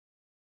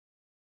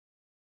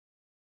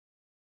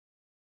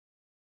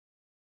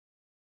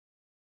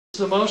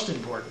the most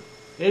important.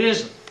 It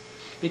isn't.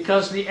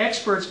 Because the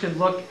experts can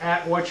look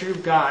at what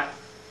you've got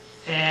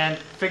and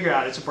figure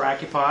out it's a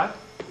brachipod.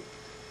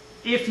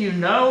 If you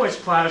know it's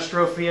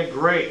Platystrophia,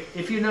 great.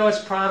 If you know it's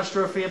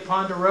Platystrophia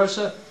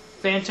ponderosa,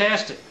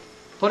 fantastic.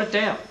 Put it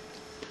down.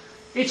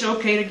 It's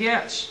okay to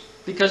guess.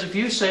 Because if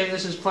you say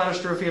this is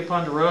Platystrophia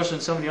ponderosa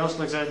and somebody else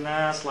looks at it,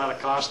 nah, it's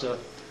Latacosta,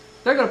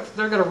 they're going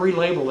to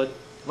relabel it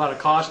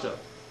Latacosta.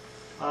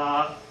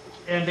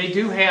 And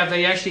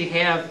they actually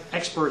have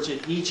experts in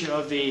each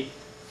of the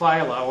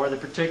phyla or the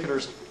particular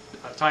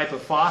type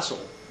of fossil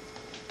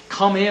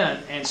come in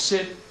and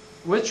sit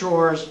with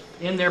drawers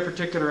in their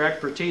particular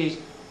expertise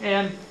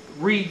and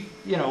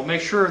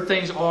make sure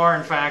things are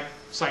in fact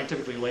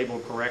scientifically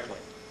labeled correctly.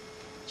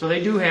 So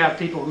they do have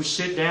people who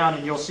sit down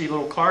and you'll see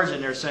little cards in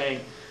there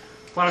saying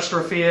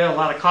Platystrophia,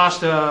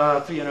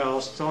 Latacosta,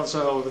 so and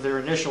so with their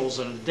initials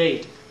and a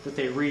date that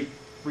they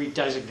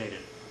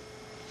redesignated.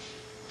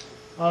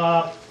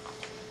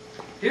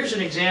 Here's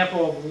an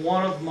example of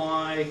one of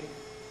my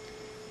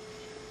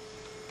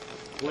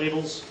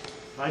labels.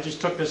 I just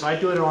took this. I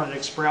do it on an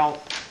Excel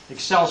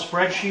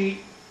spreadsheet.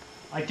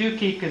 I do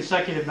keep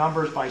consecutive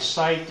numbers by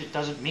site. It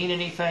doesn't mean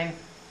anything.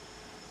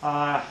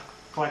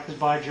 Collected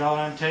by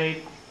John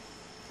Tate,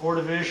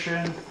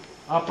 Ordovician,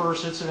 Upper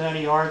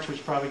Cincinnati Arts,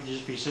 which probably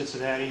just be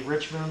Cincinnati,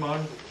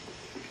 Richmond,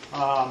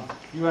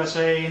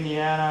 USA,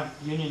 Indiana,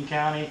 Union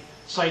County,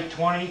 Site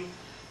 20.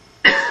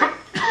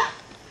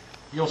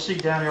 You'll see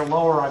down here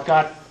lower I've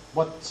got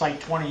what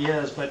Site 20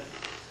 is, but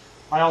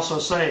I also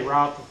say,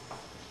 Rob,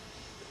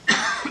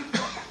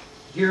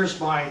 here's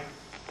my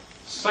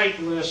site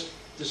list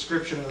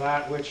description of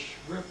that, which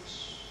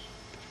rips.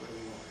 What do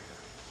we want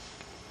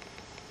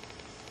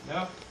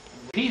here? Nope.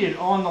 Repeated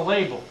on the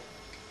label,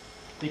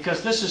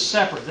 because this is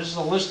separate. This is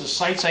a list of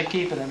sites I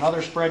keep in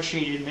another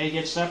spreadsheet. It may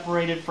get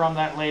separated from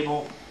that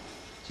label.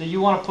 So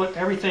you want to put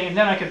everything, and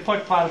then I can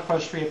put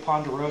Platystrophia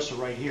ponderosa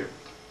right here.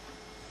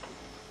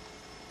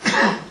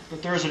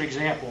 But there's an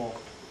example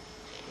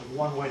of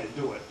one way to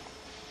do it.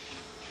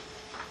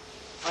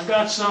 I've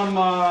got some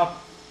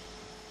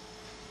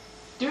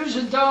do's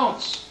and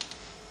don'ts.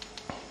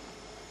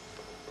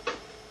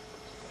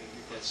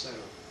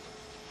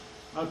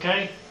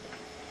 Okay?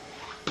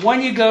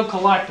 When you go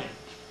collecting,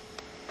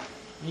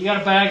 you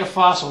got a bag of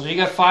fossils, you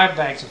got 5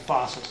 bags of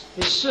fossils.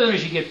 As soon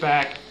as you get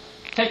back,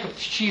 take a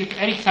sheet,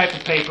 any type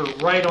of paper,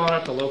 write on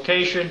it the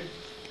location,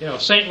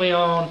 St.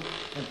 Leon,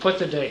 and put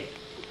the date.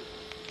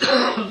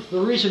 The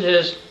reason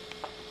is,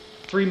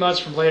 3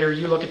 months from later,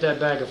 you look at that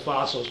bag of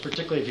fossils,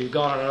 particularly if you've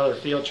gone on another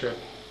field trip.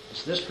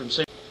 It's this from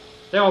St.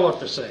 They all look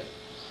the same.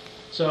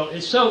 So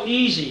it's so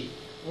easy,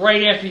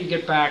 right after you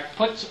get back,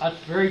 put a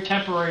very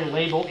temporary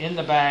label in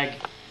the bag,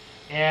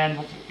 and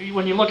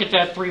when you look at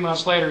that 3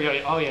 months later, you're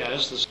like, oh yeah,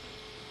 this is.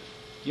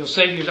 You'll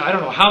save you. I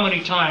don't know how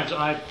many times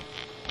I've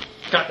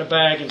gotten a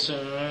bag and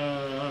said,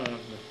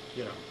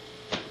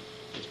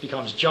 it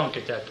becomes junk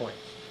at that point.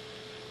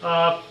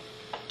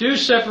 Do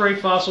separate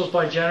fossils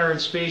by gender and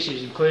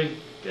species,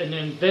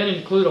 and then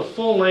include a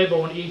full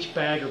label in each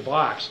bag or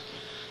box.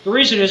 The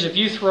reason is if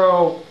you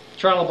throw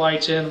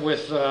trilobites in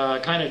with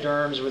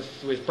echinoderms,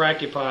 with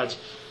brachiopods,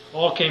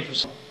 all came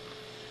from.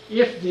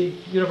 If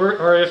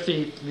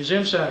the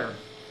Museum Center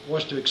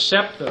was to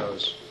accept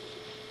those,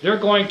 they're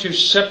going to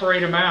separate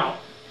them out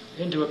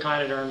into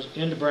echinoderms,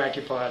 into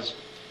brachiopods,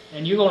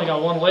 and you've only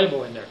got one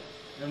label in there.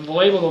 And the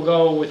label will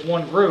go with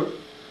one group.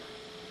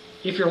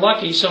 If you're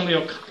lucky, somebody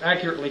will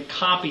accurately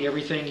copy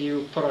everything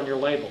you put on your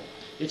label.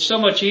 It's so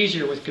much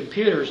easier with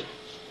computers.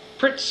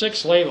 Print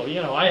 6 label.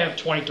 I have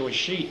 20 to a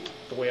sheet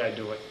the way I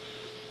do it.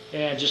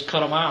 And just cut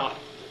them out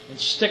and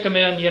stick them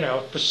in,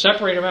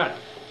 separate them out.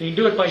 You can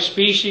do it by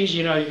species.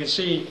 You can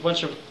see a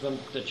bunch of them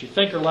that you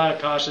think are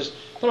Latacostas.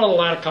 Put all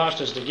the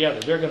Latacostas together.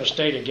 They're going to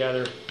stay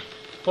together.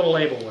 Put a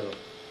label with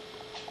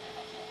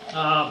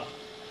them.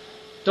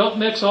 Don't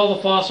mix all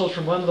the fossils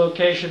from one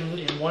location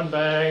in one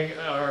bag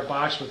or a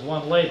box with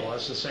one label.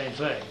 That's the same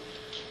thing.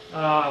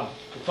 The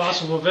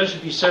fossil will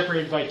eventually be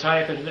separated by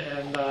type,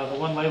 and the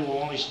one label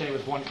will only stay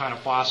with one kind of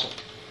fossil.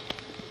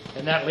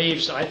 And that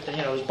leaves,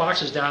 those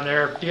boxes down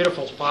there,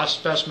 beautiful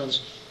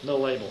specimens, no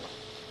label.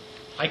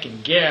 I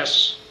can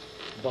guess,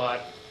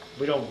 but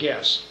we don't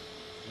guess.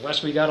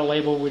 Unless we got a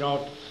label, we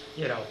don't,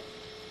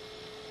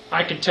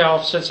 I can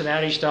tell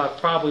Cincinnati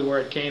stuff, probably where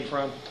it came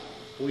from.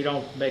 We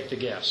don't make the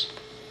guess.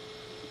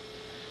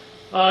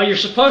 You're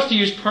supposed to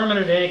use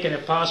permanent ink and,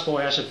 if possible,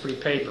 acid-free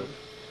paper.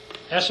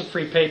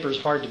 Acid-free paper is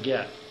hard to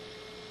get.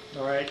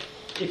 All right?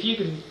 If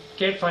you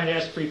can't find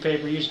acid-free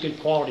paper, use good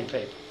quality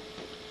paper.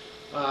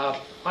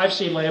 I've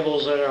seen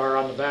labels that are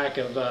on the back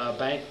of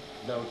bank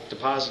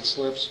deposit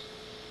slips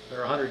that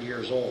are 100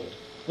 years old.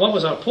 One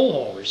was on a pool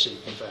hall receipt,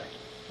 in fact,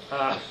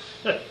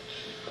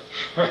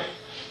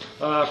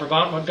 for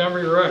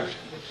Montgomery Road.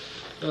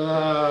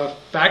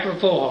 Back of a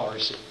pool hall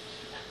receipt.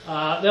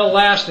 They'll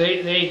last.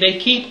 They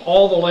keep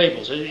all the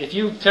labels. If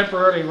you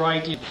temporarily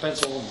write the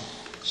pencil and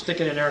stick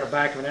it in there in the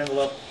back of an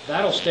envelope,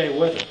 that'll stay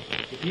with it.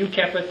 If you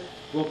kept it,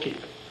 we'll keep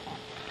it.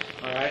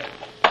 All right.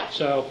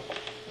 So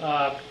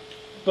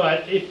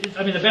But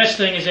I mean, the best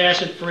thing is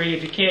acid-free.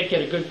 If you can't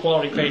get a good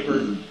quality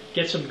paper,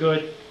 get some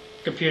good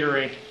computer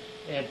ink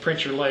and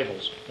print your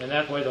labels, and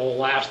that way they'll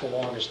last the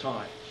longest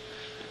time.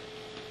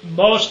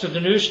 Most of the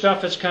new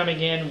stuff that's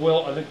coming in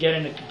will get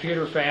in the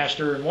computer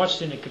faster, and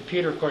once in the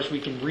computer, of course, we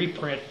can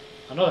reprint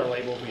another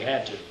label if we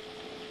had to.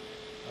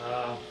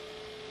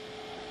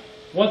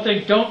 One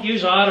thing, don't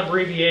use odd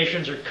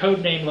abbreviations or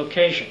code name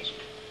locations.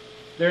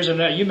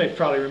 You may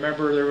probably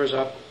remember there was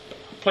a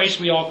place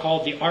we all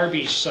called the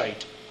Arby's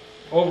site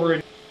over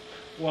in,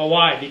 well,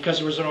 why? Because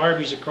there was an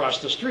Arby's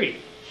across the street.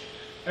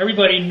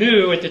 Everybody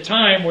knew at the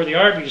time where the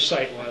Arby's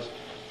site was.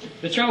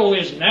 The trouble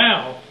is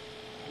now,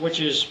 which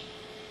is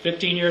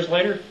 15 years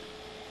later,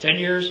 10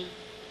 years,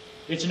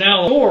 it's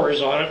now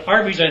doors on it.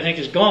 Arby's, I think,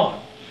 is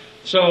gone.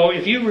 So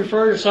if you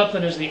refer to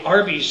something as the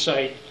Arby's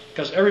site,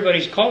 because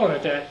everybody's calling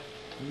it that,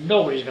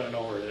 nobody's going to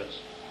know where it is.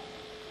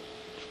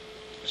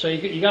 So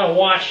you got to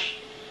watch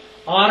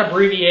odd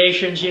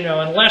abbreviations,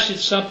 unless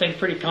it's something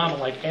pretty common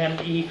like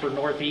ME for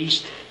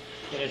northeast,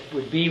 and it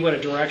would be what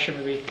a direction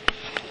would be.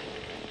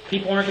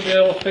 People aren't going to be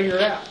able to figure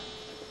it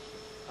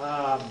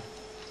out.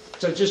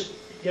 So just,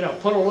 spend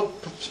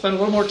a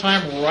little more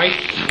time, write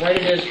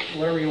it as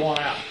whatever you want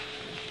out.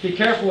 Be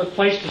careful with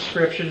place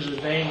descriptions as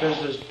name,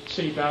 business,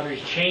 city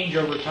boundaries change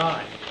over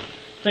time.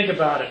 Think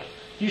about it.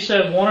 You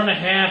said 1 and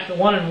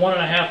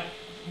 1.5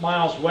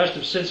 miles west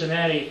of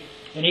Cincinnati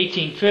in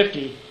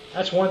 1850,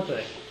 that's one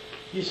thing.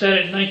 You said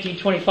it in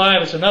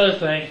 1925, it's another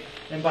thing,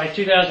 and by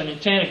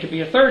 2010 it could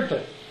be a third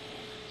thing.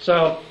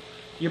 So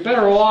you're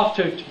better off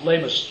to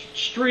name a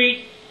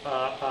street,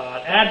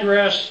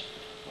 address,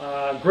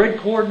 grid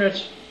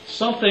coordinates,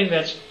 something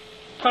that's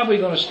probably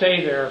going to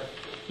stay there.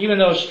 Even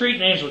though street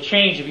names will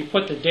change, if you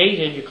put the date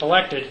in, you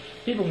collect it,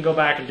 people can go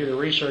back and do the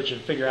research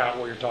and figure out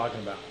what you're talking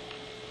about.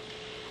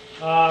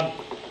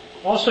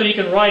 Also, you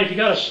can write, if you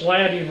got a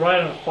slab, you can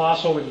write on a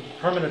fossil with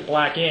permanent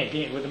black ink,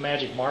 with a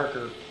magic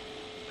marker,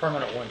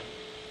 permanent one.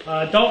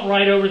 Don't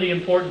write over the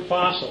important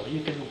fossil.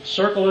 You can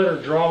circle it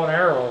or draw an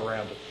arrow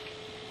around it.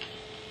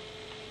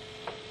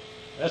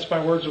 That's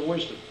my words of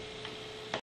wisdom.